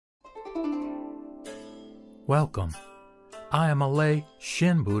Welcome. I am a lay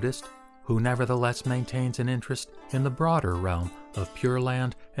Shin Buddhist who nevertheless maintains an interest in the broader realm of Pure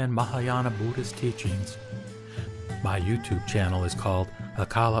Land and Mahayana Buddhist teachings. My YouTube channel is called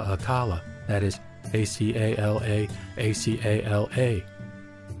Akala Akala, that is A-C-A-L-A, A-C-A-L-A.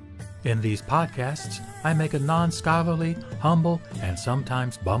 In these podcasts, I make a non-scholarly, humble, and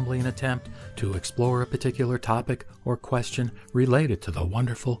sometimes bumbling attempt to explore a particular topic or question related to the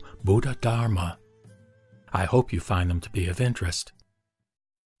wonderful Buddha Dharma. I hope you find them to be of interest.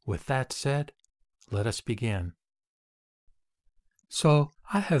 With that said, let us begin. So,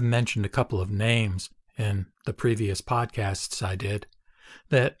 I have mentioned a couple of names in the previous podcasts I did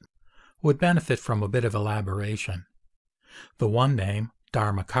that would benefit from a bit of elaboration. The one name,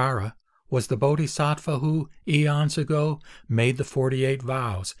 Dharmakara, was the Bodhisattva who, eons ago, made the 48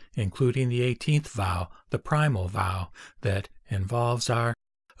 vows, including the 18th vow, the Primal vow, that involves our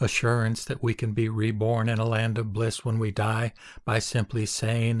assurance that we can be reborn in a land of bliss when we die by simply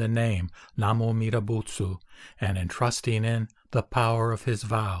saying the name Namo Amida Butsu and entrusting in the power of his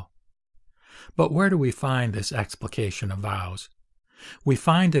vow. But where do we find this explication of vows? We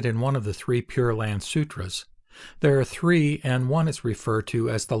find it in one of the 3 Pure Land Sutras. There are 3, and one is referred to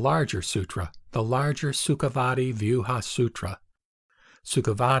as the larger sutra, the larger Sukhavati Vyuha Sutra.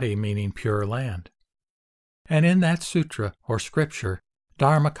 Sukhavati meaning Pure Land. And in that sutra, or scripture,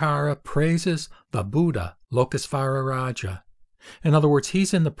 Dharmakara praises the Buddha, Lokesvararaja. In other words,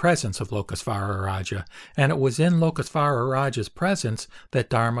 he's in the presence of Lokesvararaja, and it was in Lokesvararaja's presence that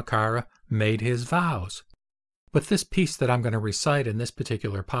Dharmakara made his vows. But this piece that I'm going to recite in this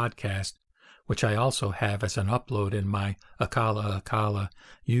particular podcast, which I also have as an upload in my Akala Akala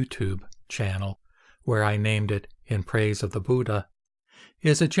YouTube channel, where I named it In Praise of the Buddha,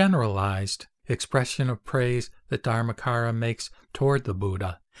 is a generalized expression of praise that Dharmakara makes toward the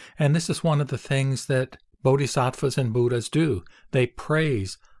Buddha. And this is one of the things that Bodhisattvas and Buddhas do. They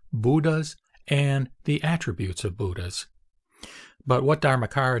praise Buddhas and the attributes of Buddhas. But what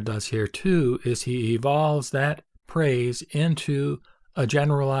Dharmakara does here too is he evolves that praise into a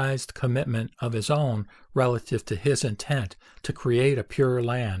generalized commitment of his own relative to his intent to create a pure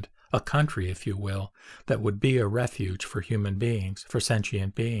land, a country, if you will, that would be a refuge for human beings, for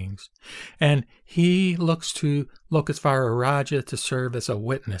sentient beings. And he looks to Lokesvararaja to serve as a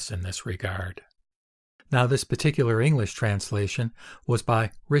witness in this regard. Now, this particular English translation was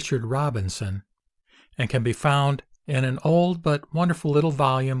by Richard Robinson and can be found in an old but wonderful little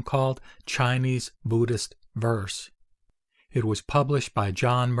volume called Chinese Buddhist Verse. It was published by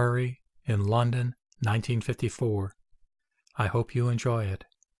John Murray in London, 1954. I hope you enjoy it.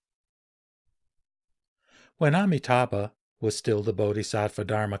 When Amitabha was still the Bodhisattva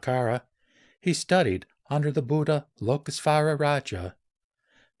Dharmakara, he studied under the Buddha Lokesvararaja.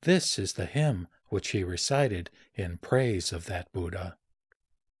 This is the hymn which he recited in praise of that Buddha.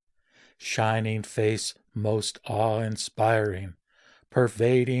 Shining face most awe-inspiring,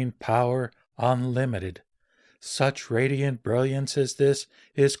 pervading power unlimited. Such radiant brilliance as this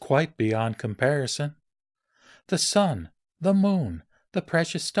is quite beyond comparison. The sun, the moon, the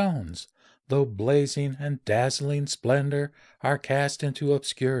precious stones, though blazing and dazzling splendor, are cast into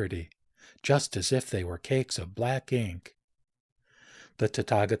obscurity, just as if they were cakes of black ink. The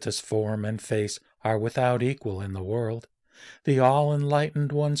Tathagata's form and face are without equal in the world. The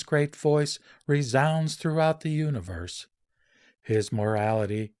all-enlightened one's great voice resounds throughout the universe. His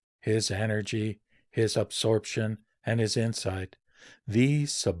morality, his energy, his absorption, and his insight,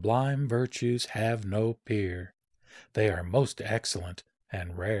 these sublime virtues have no peer. They are most excellent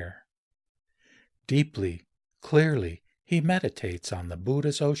and rare. Deeply, clearly, he meditates on the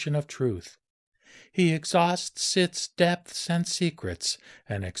Buddha's ocean of truth. He exhausts its depths and secrets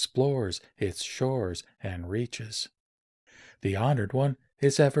and explores its shores and reaches. The honored one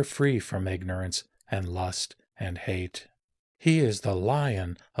is ever free from ignorance and lust and hate. He is the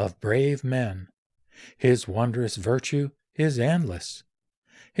lion of brave men. His wondrous virtue is endless.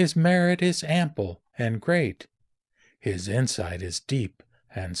 His merit is ample and great. His insight is deep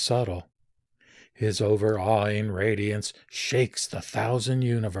and subtle. His overawing radiance shakes the 1,000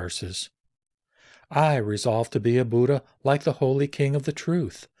 universes. I resolve to be a Buddha like the Holy King of the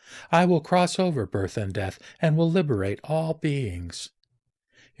Truth. I will cross over birth and death and will liberate all beings.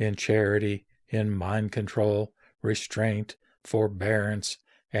 In charity, in mind control, restraint, forbearance,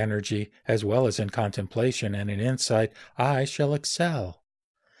 energy, as well as in contemplation and in insight, I shall excel.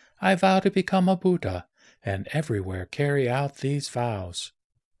 I vow to become a Buddha, and everywhere carry out these vows.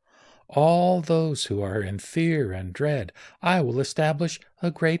 All those who are in fear and dread, I will establish a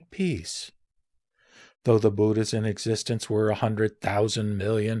great peace. Though the Buddhas in existence were 100,000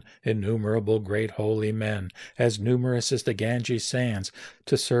 million innumerable great holy men, as numerous as the Ganges sands,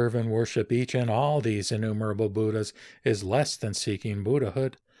 to serve and worship each and all these innumerable Buddhas is less than seeking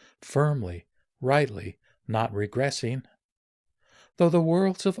Buddhahood, firmly, rightly, not regressing. Though the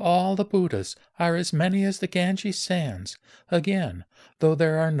worlds of all the Buddhas are as many as the Ganges sands, again, though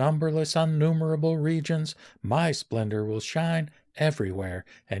there are numberless innumerable regions, my splendor will shine everywhere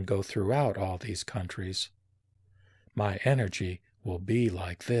and go throughout all these countries. My energy will be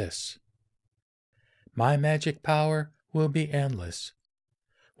like this. My magic power will be endless.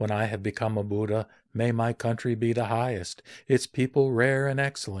 When I have become a Buddha, may my country be the highest, its people rare and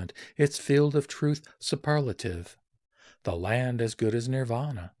excellent, its field of truth superlative, the land as good as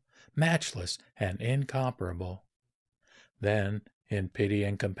nirvana, matchless and incomparable. Then, in pity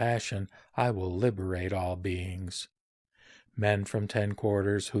and compassion, I will liberate all beings. Men from 10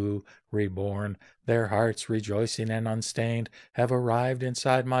 quarters who, reborn, their hearts rejoicing and unstained, have arrived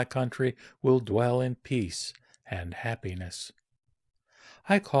inside my country, will dwell in peace and happiness.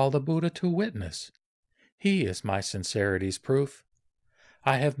 I call the Buddha to witness. He is my sincerity's proof.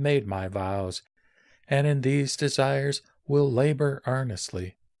 I have made my vows, and in these desires will labor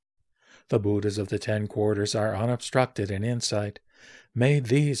earnestly. The Buddhas of the 10 quarters are unobstructed in insight. May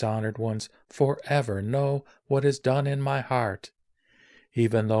these honored ones forever know what is done in my heart.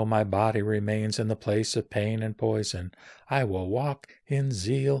 Even though my body remains in the place of pain and poison, I will walk in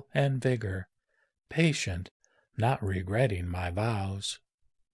zeal and vigor, patient, not regretting my vows.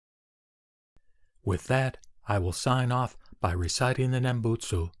 With that, I will sign off by reciting the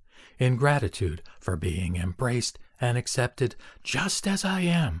Nembutsu, in gratitude for being embraced and accepted just as I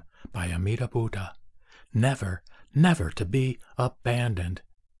am by Amida Buddha, never, never to be abandoned.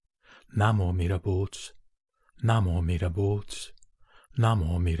 Namo Amida Butsu, Namo Amida Butsu,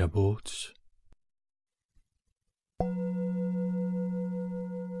 Namo Amida Butsu.